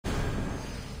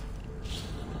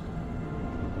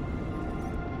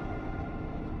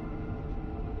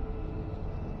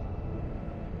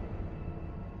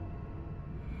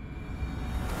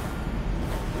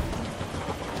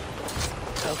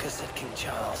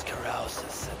Charles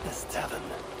carouses at this tavern.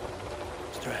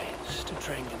 Strange to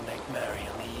drink and make merry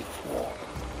on the eve of war.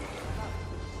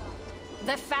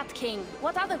 The Fat King.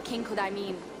 What other king could I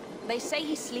mean? They say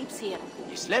he sleeps here.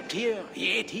 He slept here,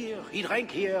 he ate here, he drank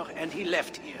here, and he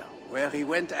left here. Where he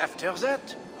went after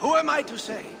that, who am I to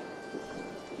say?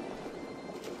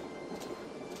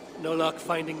 No luck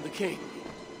finding the king.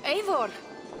 Eivor!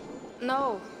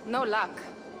 No luck.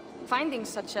 Finding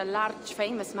such a large,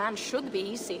 famous man should be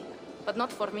easy, but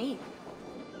not for me.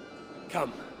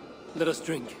 Come, let us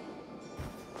drink.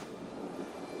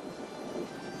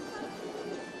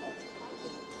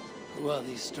 Who are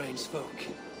these strange folk?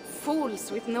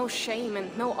 Fools with no shame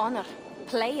and no honor.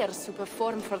 Players who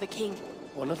perform for the king.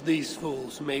 One of these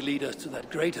fools may lead us to that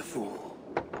greater fool,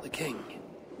 the king.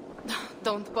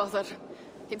 Don't bother.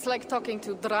 It's like talking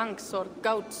to drunks or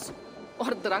goats.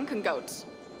 Or drunken goats.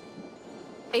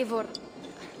 Eivor,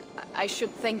 I should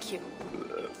thank you.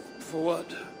 For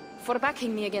what? For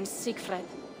backing me against Siegfried.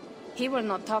 He will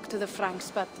not talk to the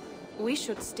Franks, but we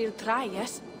should still try,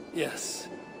 yes? Yes.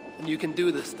 And you can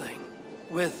do this thing,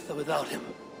 with or without him.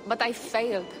 But I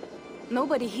failed.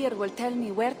 Nobody here will tell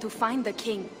me where to find the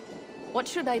king. What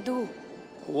should I do?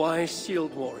 A wise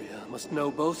shield warrior must know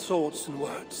both swords and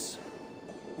words.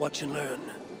 Watch and learn.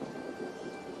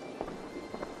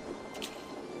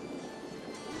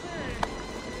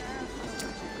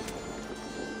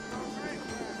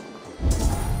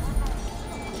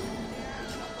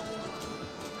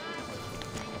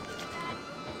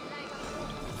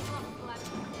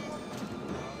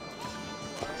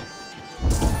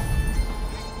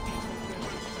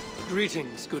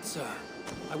 Greetings, good sir.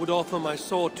 I would offer my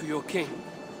sword to your king.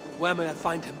 Where may I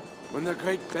find him? When the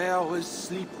great bear was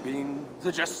sleeping,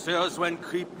 the jesters went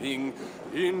creeping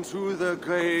into the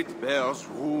great bear's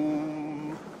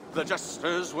room. The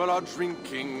jesters were all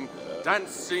drinking,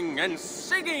 dancing and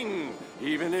singing,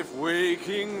 even if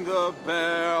waking the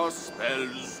bear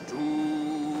spells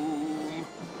doom.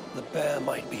 The bear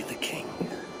might be the king,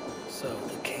 so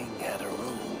the king had a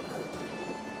room.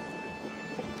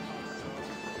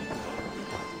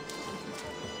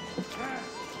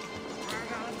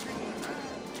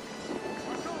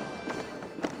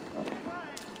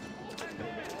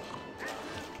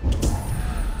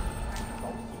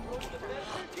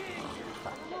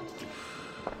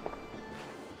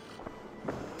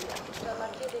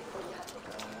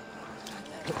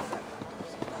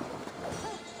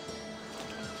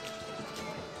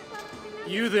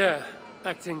 You there,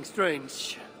 acting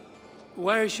strange.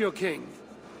 Where is your king?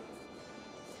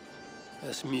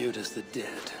 As mute as the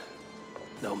dead.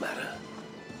 No matter.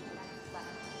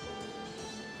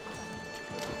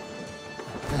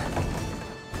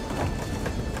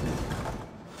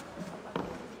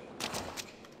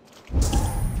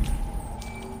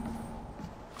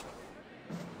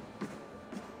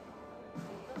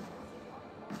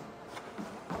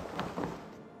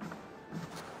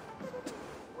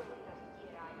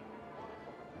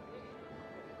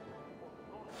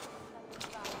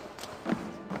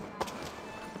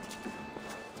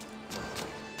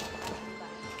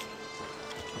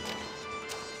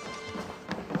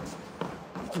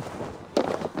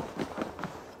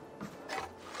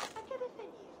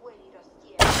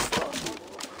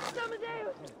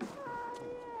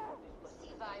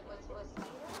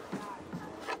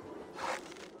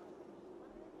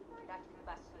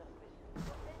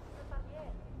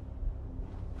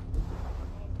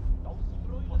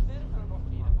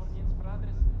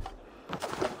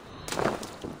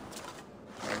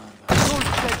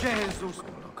 Jesus,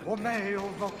 o meo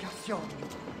vocación.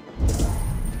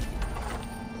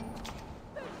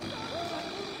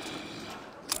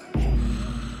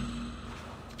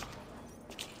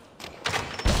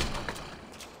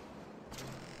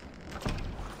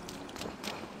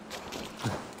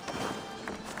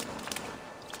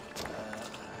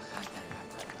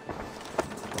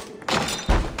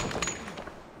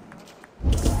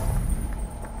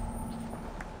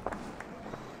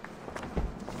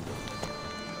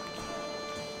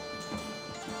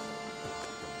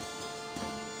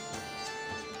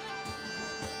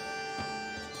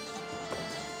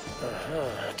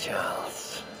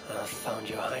 Charles, I've found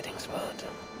your hiding spot.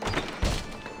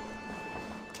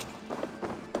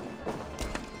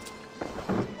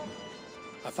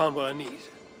 I found what I need.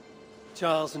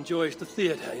 Charles enjoys the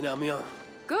theater in Amiens.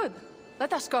 Good.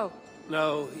 Let us go.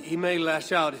 No, he may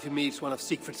lash out if he meets one of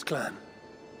Siegfried's clan.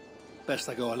 Best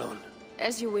I go alone.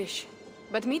 As you wish.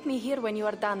 But meet me here when you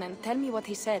are done and tell me what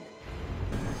he said.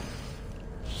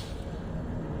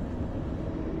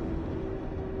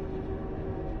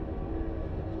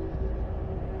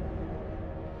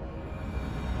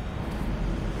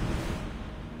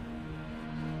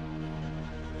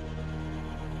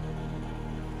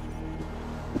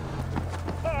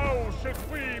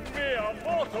 should we mere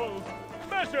mortals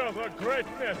measure the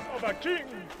greatness of a king?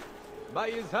 By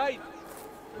his height,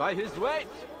 by his weight,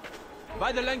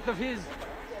 by the length of his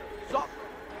sock.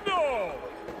 No!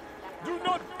 Do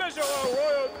not measure our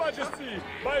royal majesty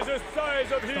by the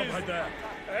size of his... right there.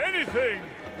 anything!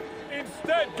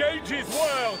 Instead, gauge his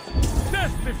words.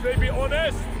 Test if they be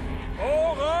honest.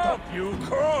 Or... Stop, you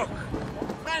crook!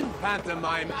 And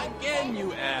pantomime again,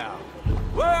 you air.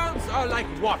 Words are like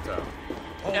water,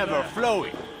 ever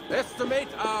flowing. Estimate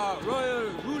our royal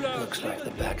ruler... Looks like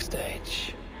the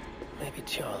backstage. Maybe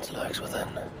Charles lurks within.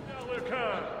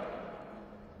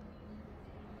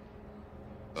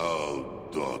 O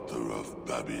daughter of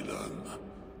Babylon,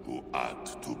 who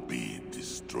ought to be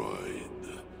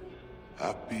destroyed,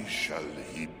 happy shall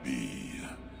he be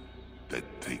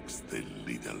that takes the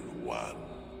little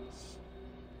ones.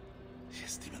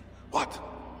 Yes, demon. What?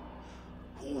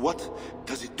 What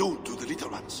does it do to the little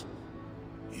ones?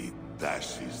 He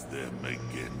dashes them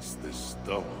against the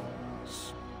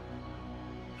stones.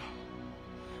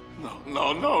 No.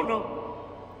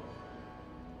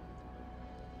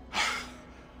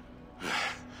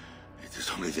 It is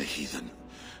only the heathen,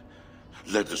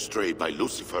 led astray by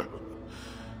Lucifer,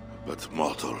 but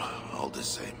mortal all the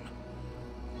same.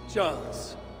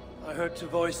 Charles, I heard two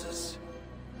voices.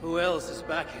 Who else is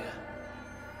back here?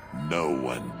 No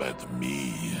one but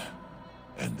me,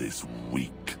 and this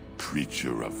weak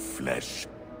creature of flesh.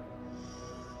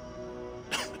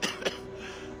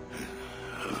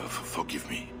 Forgive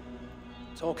me.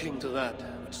 Talking to that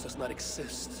which does not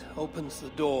exist opens the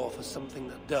door for something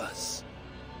that does.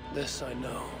 This I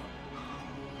know.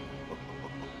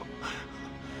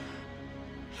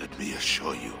 Let me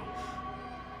assure you,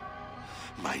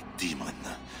 my demon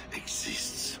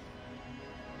exists.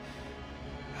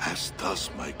 As does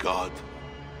my god.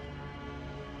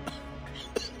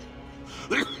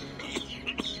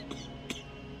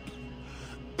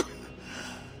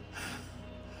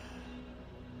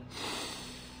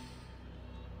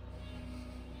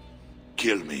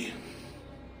 Kill me.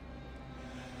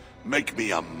 Make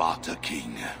me a martyr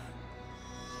king.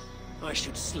 I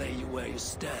should slay you where you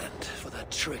stand for that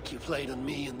trick you played on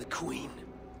me and the Queen.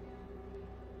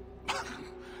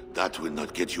 That will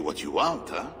not get you what you want,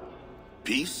 huh?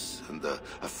 Peace and a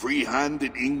free hand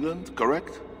in England,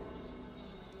 correct?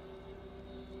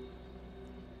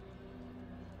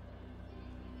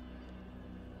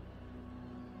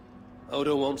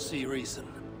 Odo won't see reason.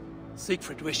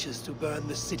 Siegfried wishes to burn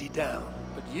the city down,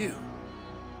 but you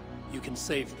can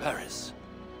save Paris.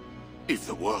 If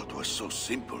the world was so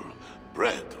simple,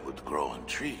 bread would grow on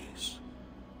trees.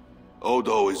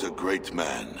 Odo is a great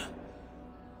man,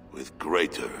 with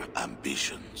greater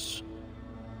ambitions.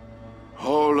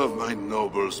 All of my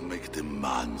nobles make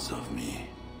demands of me.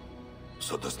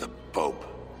 So does the Pope,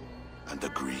 and the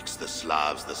Greeks, the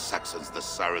Slavs, the Saxons, the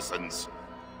Saracens.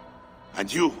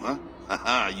 And you, huh?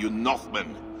 Haha, you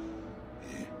Northmen.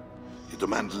 You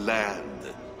demand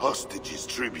land, hostages,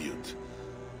 tribute.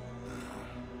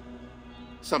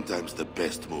 Sometimes the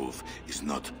best move is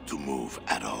not to move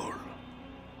at all.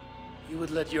 You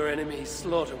would let your enemies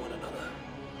slaughter one another.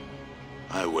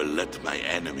 I will let my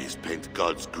enemies paint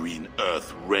God's green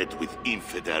earth red with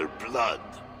infidel blood.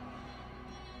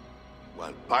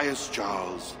 While pious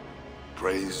Charles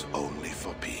prays only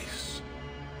for peace.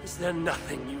 Is there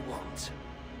nothing you want?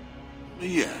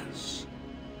 Yes.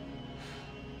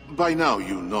 By now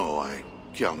you know I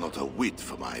care not a whit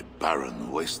for my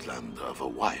barren wasteland of a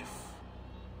wife.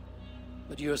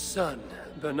 But your son,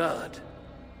 Bernard...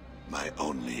 My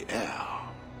only heir.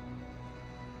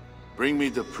 Bring me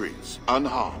the prince,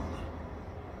 unharmed,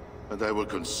 and I will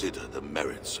consider the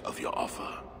merits of your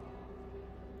offer.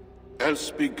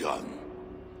 Else be gone.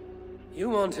 You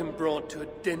want him brought to a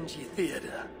dingy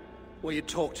theater, where you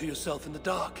talk to yourself in the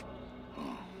dark?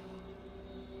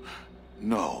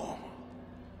 No.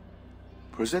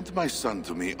 Present my son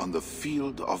to me on the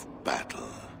field of battle,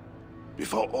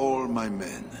 before all my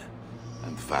men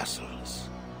and vassals.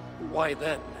 Why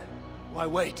then? Why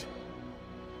wait?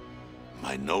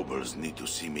 My nobles need to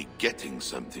see me getting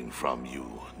something from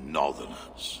you,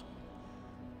 Northerners.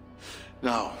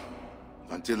 Now,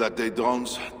 until that day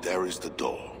dawns, there is the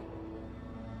door.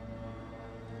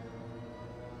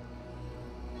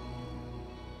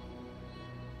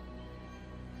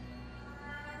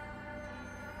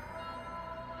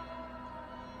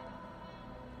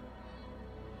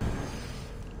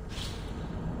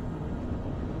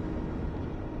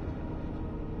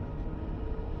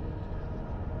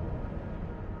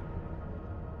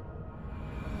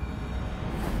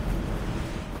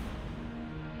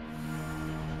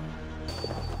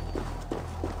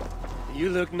 You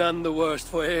look none the worse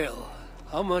for ale.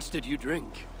 How much did you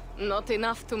drink? Not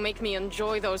enough to make me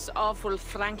enjoy those awful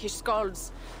Frankish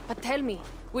skalds. But tell me,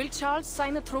 will Charles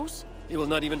sign a truce? He will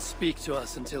not even speak to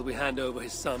us until we hand over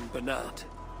his son, Bernard.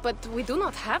 But we do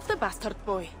not have the bastard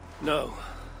boy. No,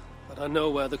 but I know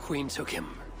where the Queen took him.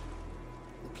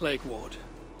 The Plague Ward,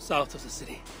 south of the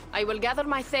city. I will gather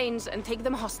my thanes and take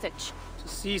them hostage. To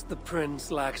seize the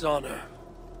prince lacks honor.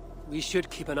 We should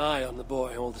keep an eye on the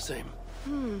boy all the same.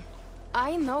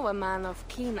 I know a man of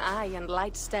keen eye and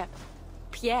light step.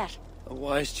 Pierre. A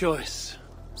wise choice.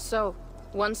 So,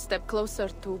 one step closer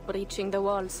to breaching the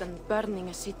walls and burning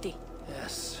a city.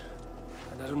 Yes.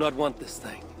 And I do not want this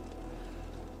thing.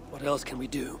 What else can we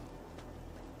do?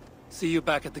 See you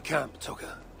back at the camp,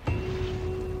 Toka.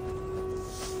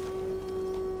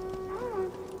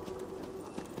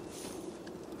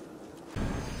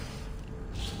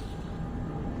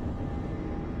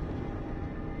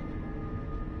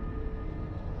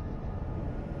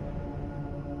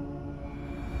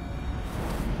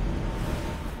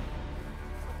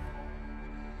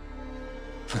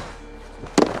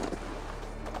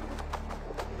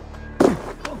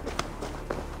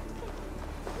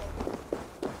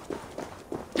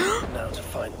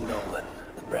 Find Nolan,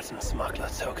 the Breton smuggler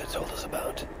Toka told us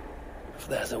about. If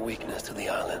there's a weakness to the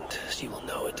island, she will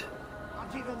know it.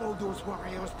 Not even though those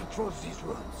warriors patrol these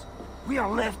ruins. We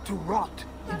are left to rot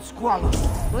in squalor.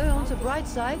 Well, on the bright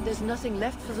side, there's nothing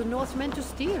left for the Northmen to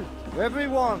steal.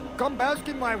 Everyone, come bask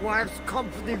in my wife's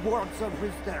comforting words of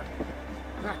wisdom.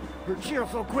 Her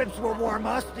cheerful quips will warm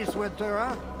us this winter,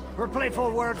 huh? Her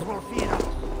playful words will feed us.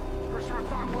 Her short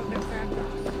talk will defend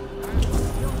us.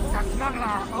 The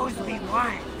smuggler owes me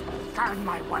wine. Guard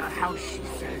my warehouse, she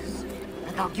says.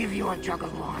 And I'll give you a jug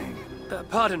of wine.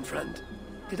 Pardon, friend.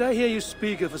 Did I hear you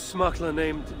speak of a smuggler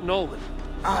named Nolan?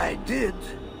 I did.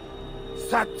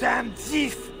 That damn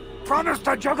thief promised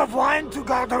a jug of wine to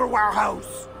guard her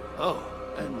warehouse. Oh,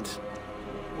 and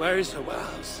where is her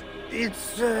warehouse?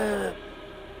 It's,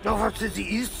 over to the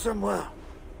east somewhere.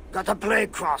 Got a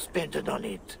plague cross painted on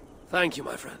it. Thank you,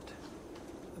 my friend.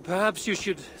 Perhaps you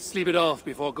should sleep it off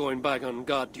before going back on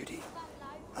guard duty.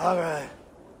 All right.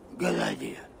 Good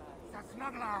idea. The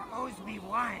smuggler owes me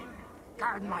wine.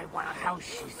 Guard my warehouse,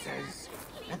 she says.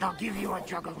 And I'll give you a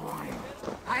jug of wine.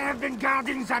 I have been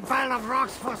guarding that pile of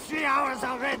rocks for 3 hours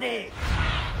already.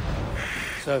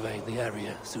 Survey the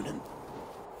area, Sunan.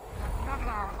 The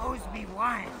smuggler owes me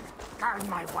wine. Guard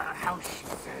my warehouse, she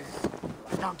says.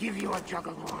 And I'll give you a jug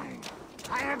of wine.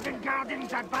 I have been guarding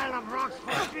that pile of rocks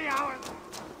for 3 hours.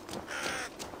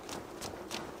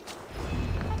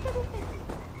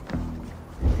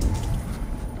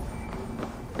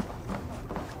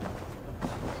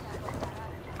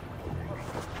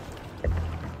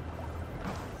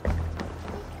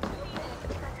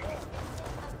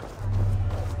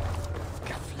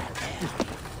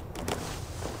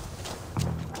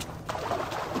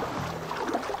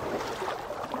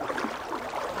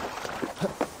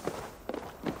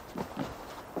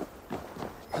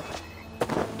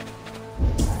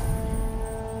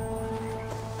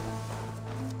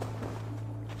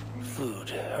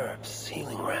 Food, herbs,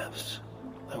 healing wraps.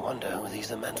 I wonder who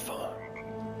these are meant for.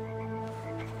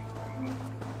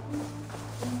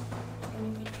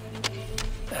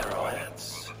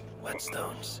 Arrowheads,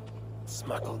 whetstones,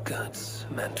 smuggled goods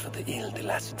meant for the Ile de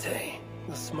la Cité.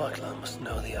 The smuggler must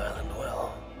know the island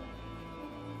well.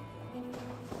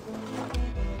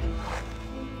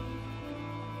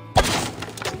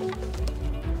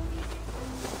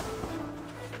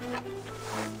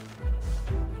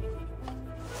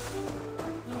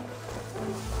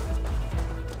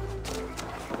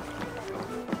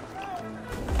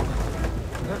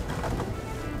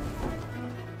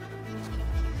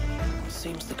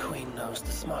 Seems the Queen knows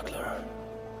the smuggler.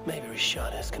 Maybe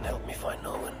Rishanis can help me find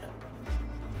Nolan.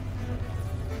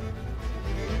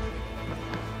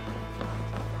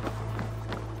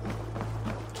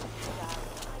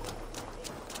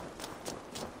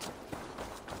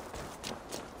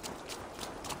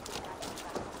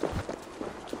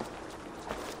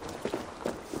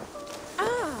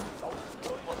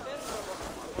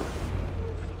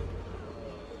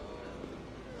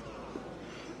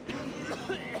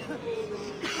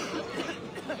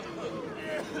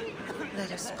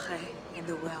 Let us pray in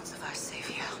the words of our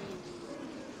Savior.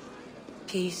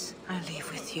 Peace I leave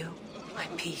with you, my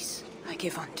peace I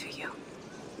give unto you.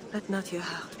 Let not your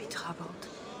heart be troubled,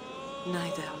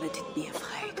 neither let it be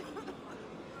afraid.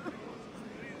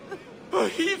 A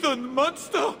heathen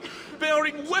monster!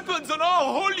 Bearing weapons on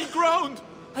our holy ground!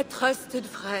 A trusted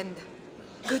friend.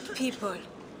 Good people,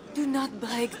 do not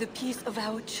break the peace of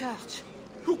our church.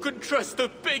 Who can trust a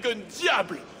pagan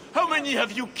diable? How many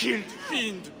have you killed,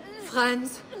 fiend?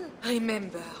 Franz,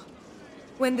 remember,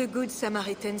 when the Good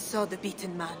Samaritan saw the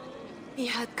beaten man, he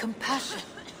had compassion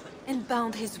and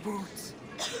bound his wounds.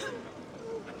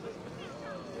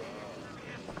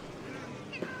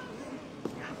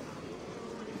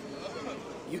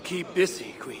 You keep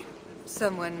busy, Queen.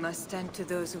 Someone must tend to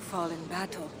those who fall in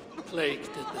battle. Plague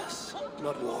did this,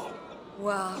 not war.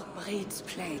 War breeds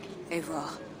plague,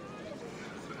 Eivor.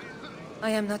 I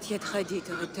am not yet ready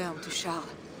to return to Charles,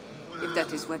 if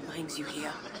that is what brings you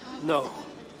here. No.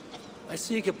 I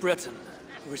seek a Breton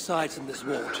who resides in this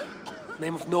ward.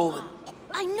 Name of Nolan.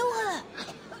 I know her!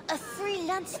 A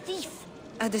freelance thief.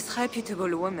 A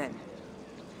disreputable woman,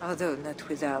 although not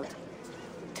without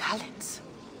talents.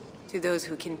 To those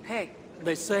who can pay.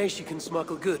 They say she can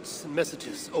smuggle goods and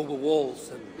messages over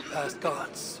walls and past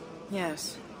guards.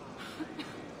 Yes.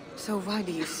 So why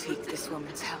do you seek this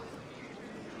woman's help?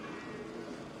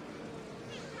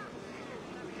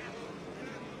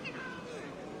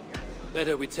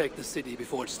 Better we take the city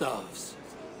before it starves.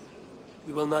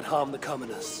 We will not harm the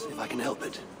commoners, if I can help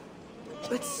it.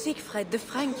 But Siegfried, the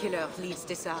Frank killer, leads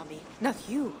this army, not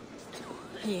you.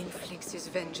 He inflicts his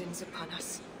vengeance upon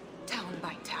us, town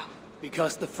by town.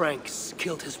 Because the Franks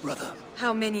killed his brother.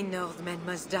 How many Northmen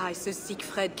must die so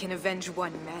Siegfried can avenge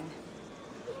one man?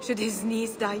 Should his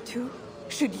niece die too?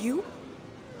 Should you?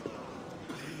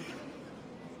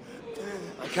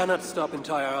 I cannot stop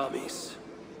entire armies.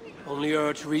 Only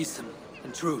urge reason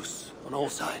and truce on all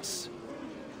sides.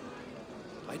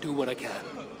 I do what I can.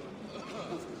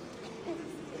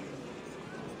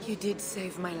 You did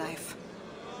save my life.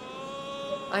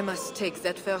 I must take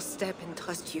that first step and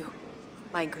trust you,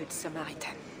 my good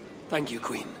Samaritan. Thank you,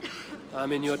 Queen.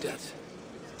 I'm in your debt.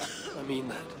 I mean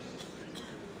that.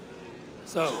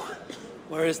 So,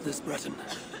 where is this Breton?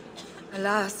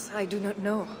 Alas, I do not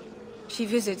know. She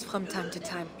visits from time to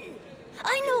time.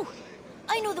 I know!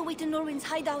 I know the way to Norwin's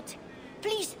hideout.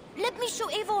 Please, let me show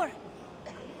Eivor.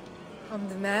 From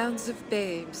the mouths of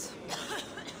babes.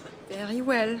 Very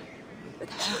well, but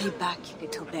hurry back,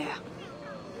 little bear.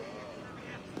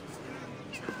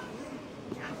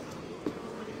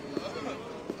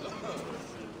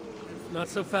 Not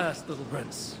so fast, little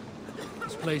prince.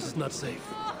 This place is not safe.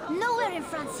 Nowhere in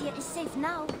France here is safe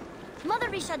now. Mother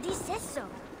Richardie says so.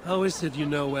 How is it you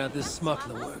know where this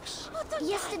smuggler works?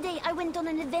 Yesterday I went on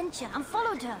an adventure and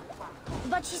followed her.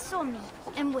 But she saw me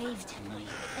and waved.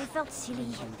 I felt silly.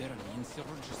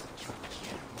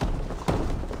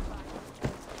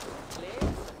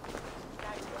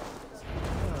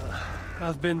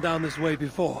 I've been down this way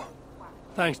before.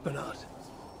 Thanks, Bernard.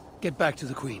 Get back to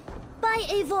the Queen. Bye,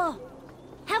 Eivor.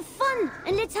 Have fun,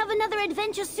 and let's have another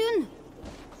adventure soon.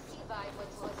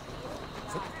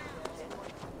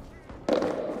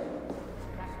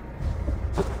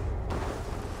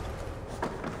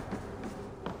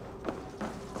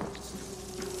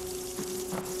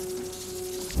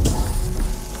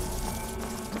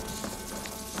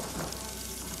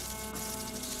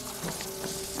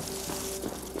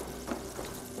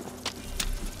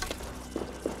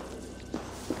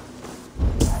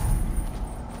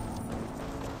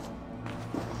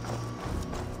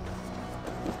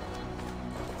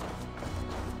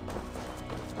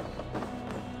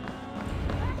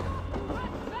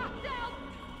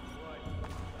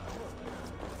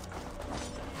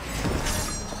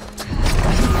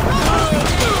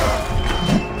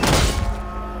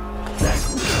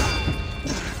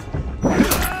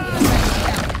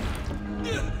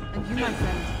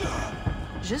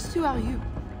 Just who are you?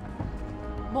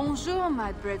 Bonjour,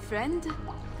 my brave friend.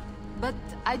 But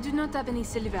I do not have any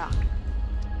silver.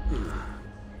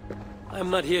 I'm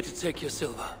not here to take your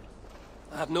silver.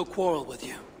 I have no quarrel with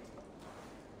you.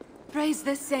 Praise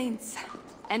the saints.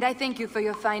 And I thank you for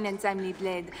your fine and timely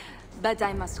blade. But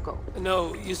I must go.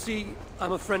 No, you see,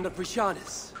 I'm a friend of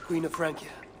Richardis, Queen of Francia.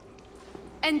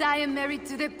 And I am married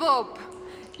to the Pope.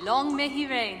 Long may he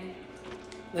reign.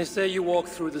 They say you walk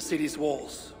through the city's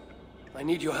walls. I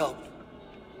need your help.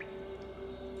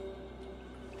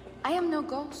 I am no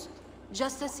ghost.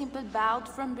 Just a simple bard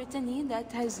from Brittany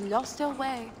that has lost her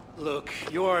way. Look,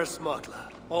 you are a smuggler.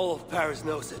 All of Paris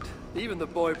knows it. Even the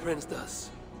boy prince does.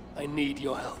 I need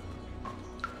your help.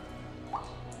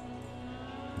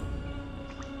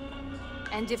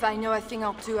 And if I know a thing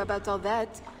or two about all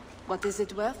that, what is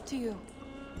it worth to you?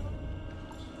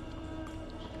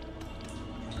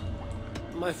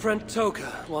 My friend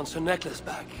Toka wants her necklace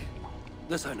back.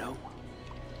 This I know.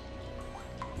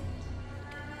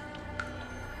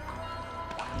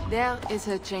 There is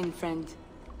her chain, friend.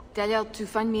 Tell her to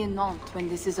find me in Nantes when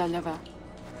this is all over.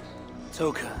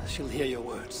 Toka, she'll hear your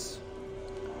words.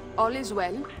 All is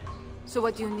well. So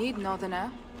what do you need,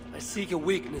 Northerner? I seek a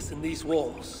weakness in these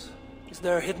walls. Is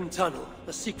there a hidden tunnel,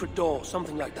 a secret door,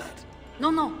 something like that?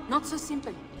 No, not so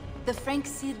simple. The Franks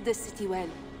sealed the city well.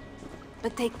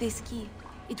 But take this key.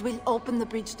 It will open the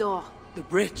bridge door. The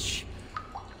bridge?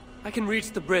 I can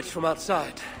reach the bridge from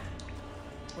outside.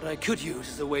 What I could use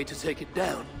is a way to take it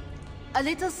down. A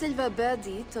little silver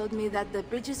birdie told me that the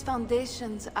bridge's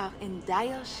foundations are in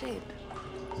dire shape.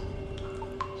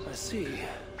 I see.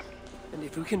 And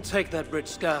if we can take that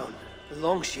bridge down, the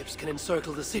longships can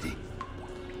encircle the city.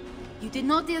 You did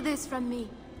not hear this from me.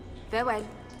 Farewell.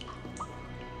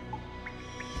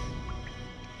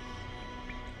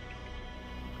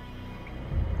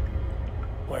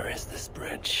 Where is this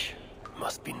bridge?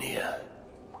 Must be near.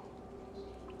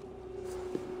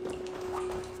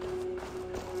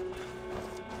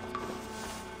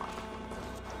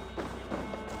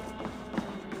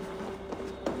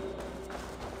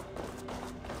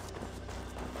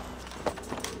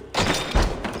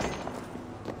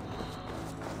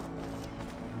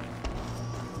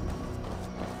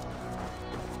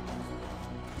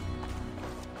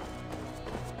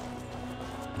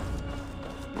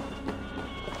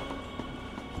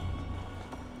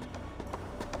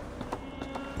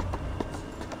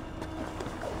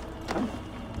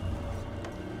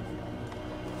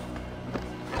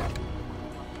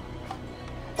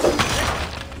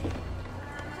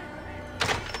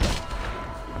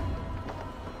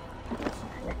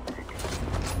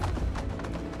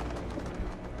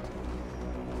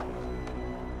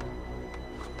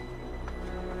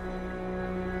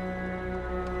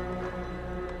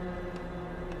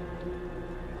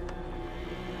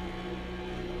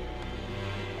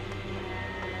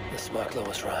 The smuggler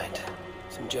was right.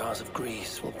 Some jars of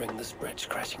grease will bring this bridge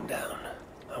crashing down.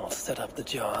 I will set up the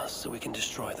jars so we can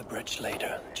destroy the bridge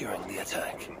later, during the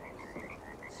attack.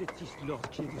 C'est l'or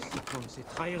qui est ici comme c'est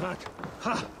trahira.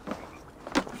 Ha!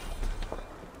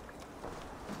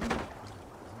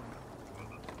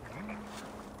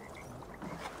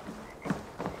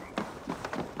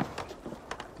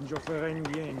 Je ferai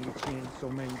bien Lucien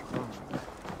sommeil prendre.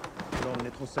 L'on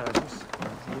est trop sages.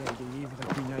 Il y a des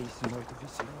livres qui naissent notre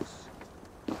vigilance.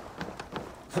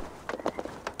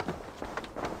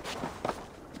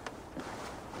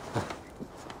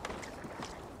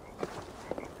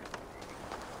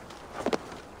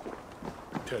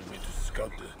 Tell me to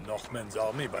scout the Northmen's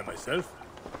army by myself?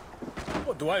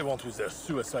 What do I want with their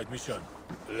suicide mission?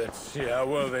 Let's see how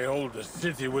well they hold the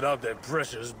city without their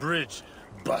precious bridge,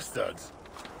 bastards.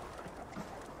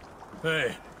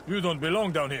 Hey, you don't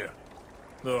belong down here.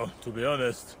 Though, to be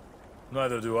honest,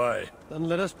 neither do I. Then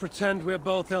let us pretend we're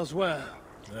both elsewhere.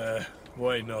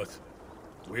 Why not?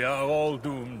 We are all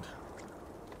doomed.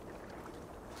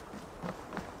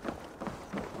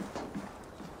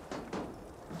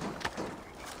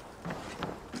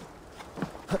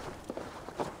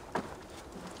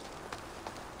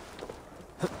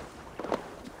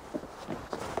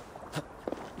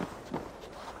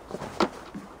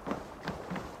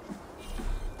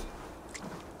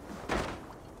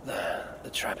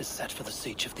 The trap is set for the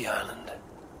siege of the island.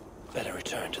 Better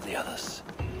return to the others.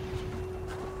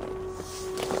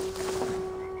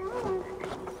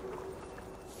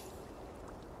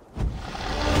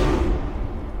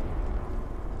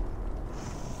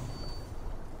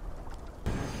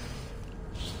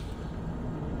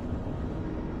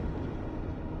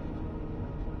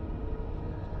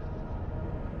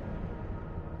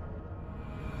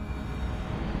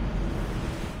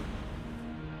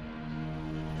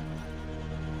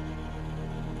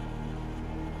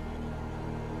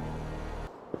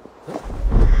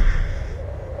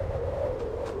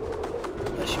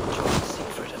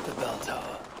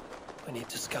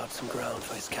 To scout some ground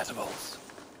for his catapults.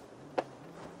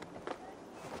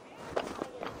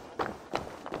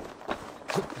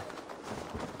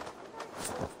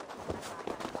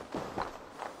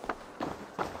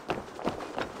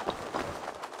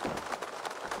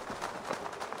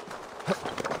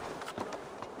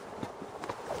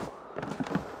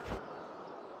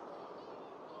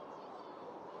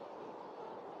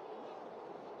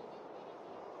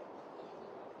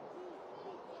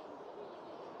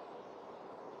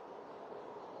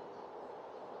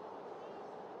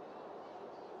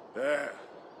 There.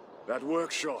 That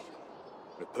workshop.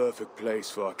 The perfect place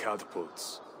for our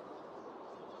catapults.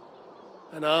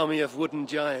 An army of wooden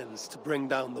giants to bring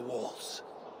down the walls.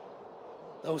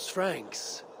 Those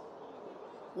Franks,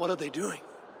 what are they doing?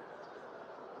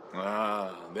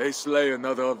 Ah, they slay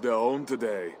another of their own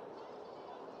today.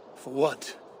 For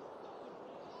what?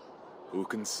 Who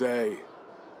can say?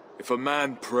 If a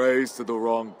man prays to the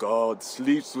wrong god,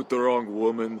 sleeps with the wrong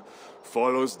woman,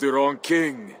 follows the wrong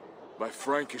king, by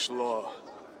Frankish law,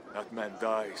 that man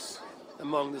dies.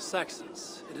 Among the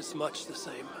Saxons, it is much the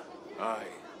same. Aye,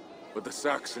 but the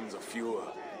Saxons are fewer.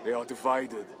 They are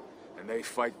divided, and they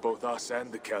fight both us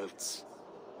and the Celts.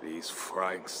 These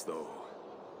Franks, though,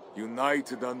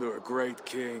 united under a great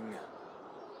king.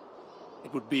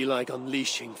 It would be like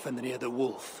unleashing Fenrir the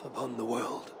Wolf upon the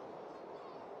world.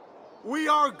 We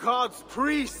are God's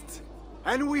priests,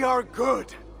 and we are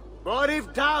good. But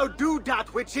if thou do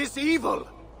that which is evil,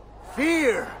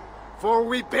 fear, for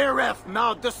we beareth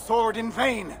not the sword in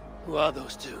vain. Who are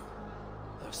those two?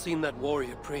 I've seen that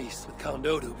warrior priest with Count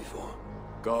Odo before.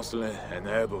 Gosselin and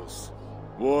Ebels,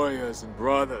 warriors and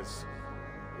brothers.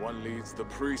 One leads the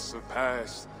priests of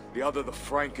past, the other the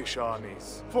Frankish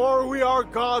armies. For we are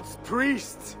God's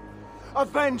priests,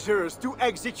 avengers to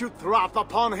execute wrath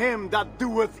upon him that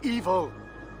doeth evil.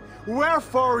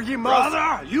 Wherefore ye must—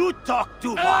 Brother, you talk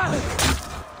too much!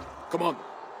 Come on,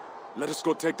 let us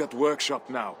go take that workshop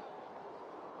now.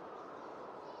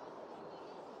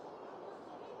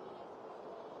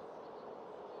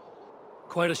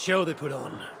 Quite a show they put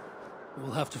on.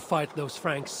 We'll have to fight those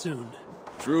Franks soon.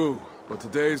 True, but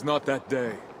today's not that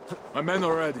day. My men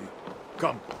are ready.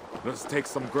 Come, let us take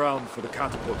some ground for the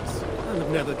catapults. I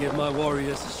would never give my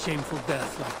warriors a shameful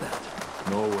death like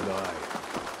that. Nor would I.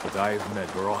 But I've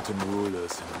met rotten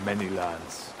rulers in many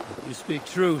lands. You speak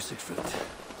true, Siegfried.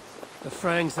 The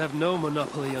Franks have no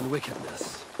monopoly on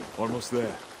wickedness. Almost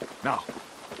there. Now,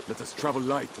 let us travel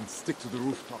light and stick to the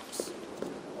rooftops.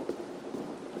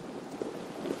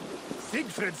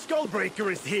 Siegfried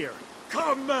Skullbreaker is here!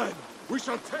 Come, men! We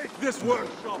shall take this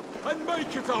workshop and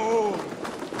make it our own!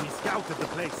 We scouted the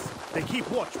place. They keep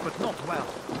watch, but not well.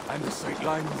 And the sight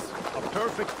lines? A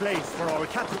perfect place for our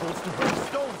catapults to hurl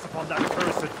stones upon that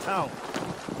cursed town.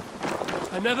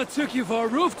 I never took you for a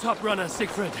rooftop runner,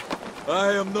 Siegfried.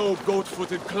 I am no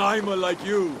goat-footed climber like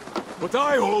you, but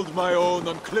I hold my own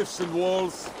on cliffs and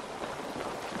walls.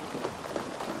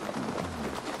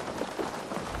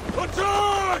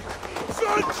 Attack!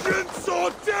 Vengeance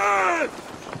or death!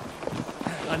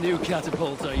 A new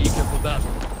catapults are eager for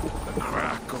battle. The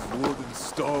crack of wood and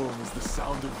stone is the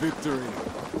sound of victory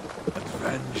and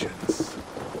vengeance.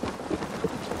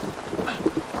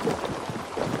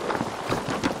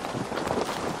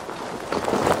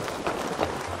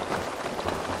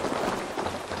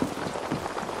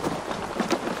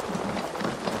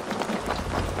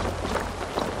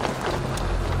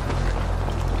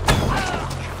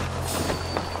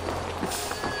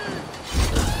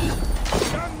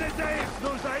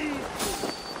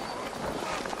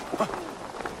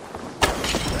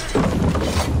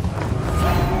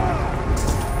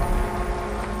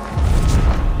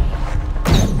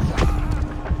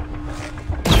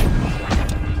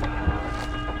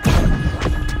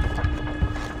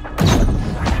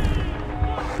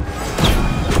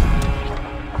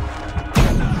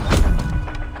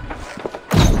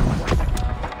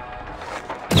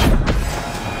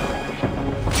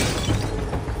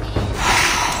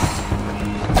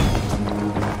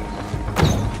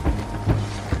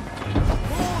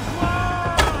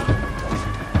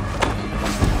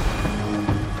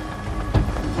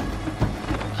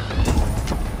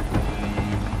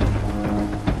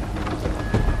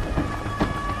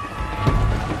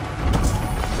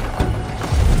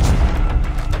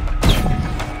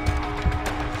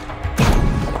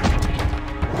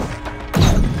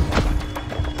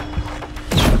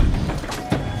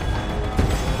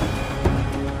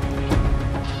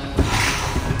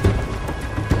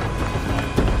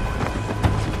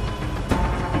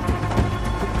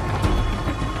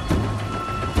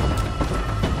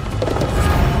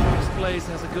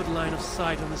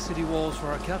 Sight on the city walls for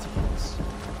our catapults.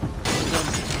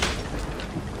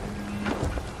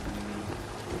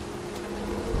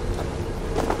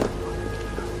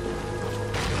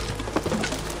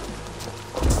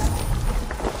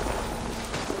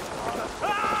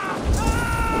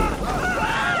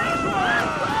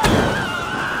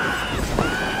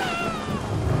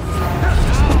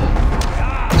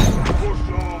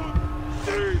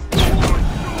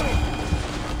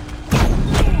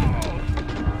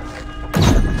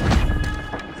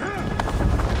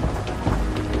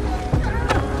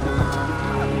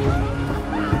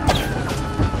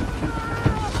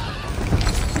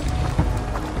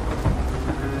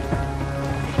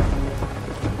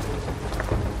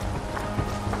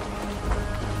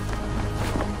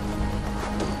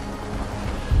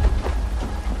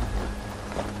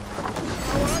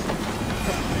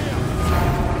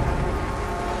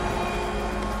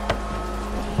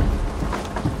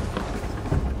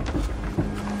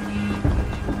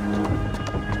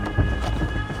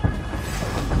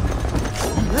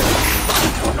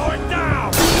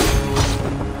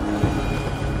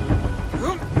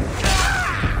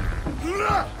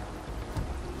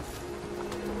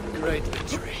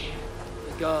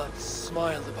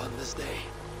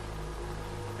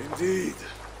 Indeed.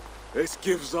 This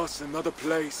gives us another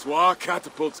place where our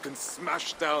catapults can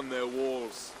smash down their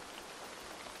walls.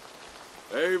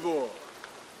 Eivor,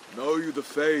 know you the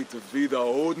fate of Vidar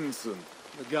Odinson?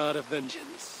 The god of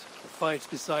vengeance, who fights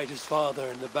beside his father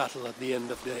in the battle at the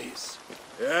end of days.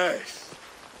 Yes.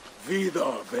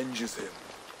 Vidar avenges him.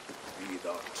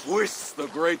 Vidar twists the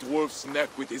great wolf's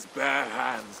neck with his bare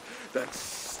hands, then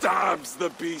stabs the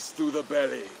beast through the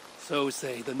belly. So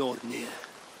say the Nordnir.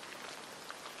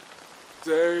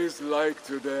 Days like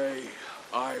today,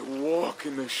 I walk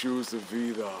in the shoes of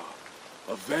Vidar,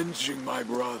 avenging my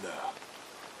brother.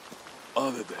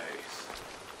 Other days,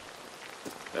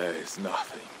 there is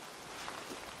nothing.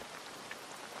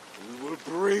 We will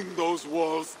bring those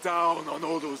walls down on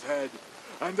Odo's head,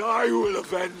 and I will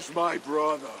avenge my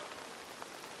brother.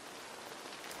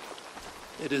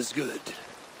 It is good.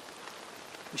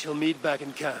 We shall meet back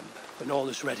in camp when all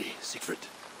is ready, Siegfried.